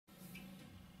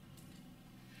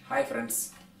Hi friends,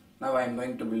 now I am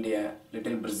going to build a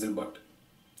little Bristlebot.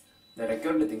 The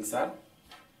required things are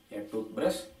a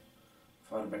toothbrush.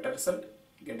 For better result,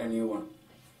 get a new one.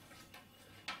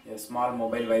 A small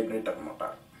mobile vibrator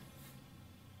motor.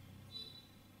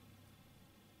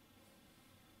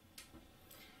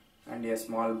 And a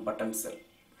small button cell.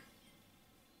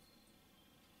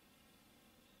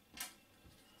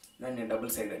 Then a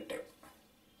double-sided tape.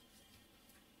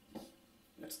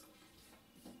 Let's go.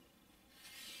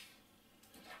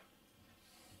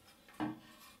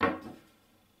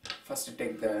 First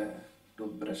take the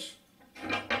toothbrush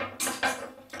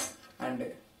and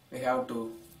we have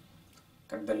to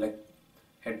cut the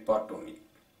head part only.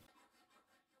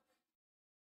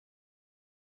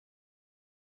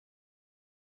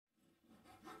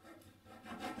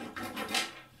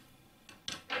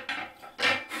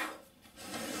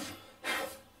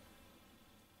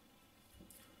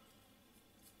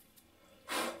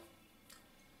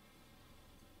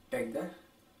 Take the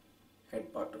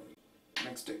head part only.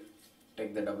 Next,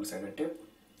 take the double-sided tape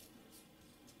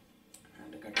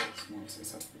and cut a small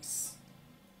size of piece.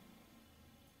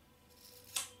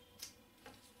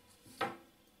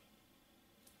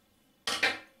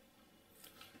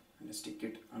 And stick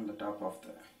it on the top of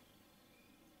the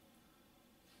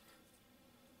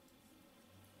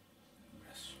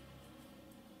brush.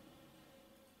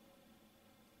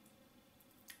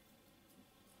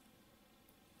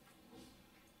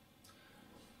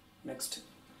 Next,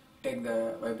 take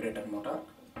the vibrator motor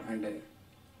and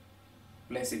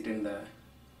place it in the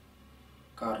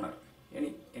corner,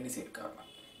 any side corner,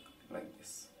 like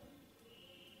this.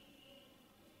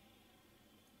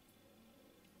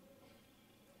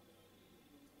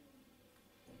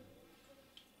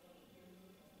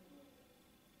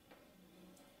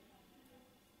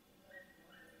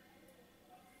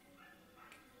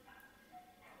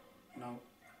 Now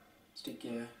stick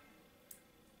a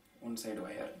one side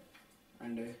wire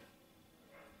and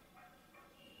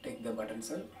take the button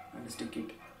cell and stick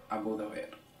it above the wire,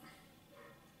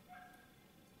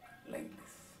 like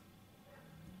this.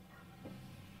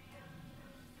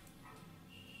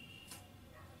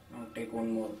 Now take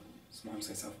one more small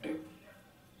size of tape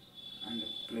and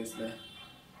place the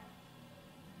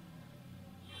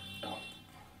top.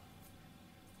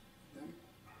 Then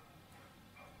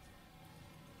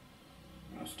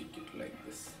now stick it like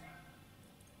this.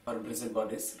 Our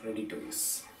Bristlebot is ready to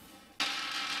use.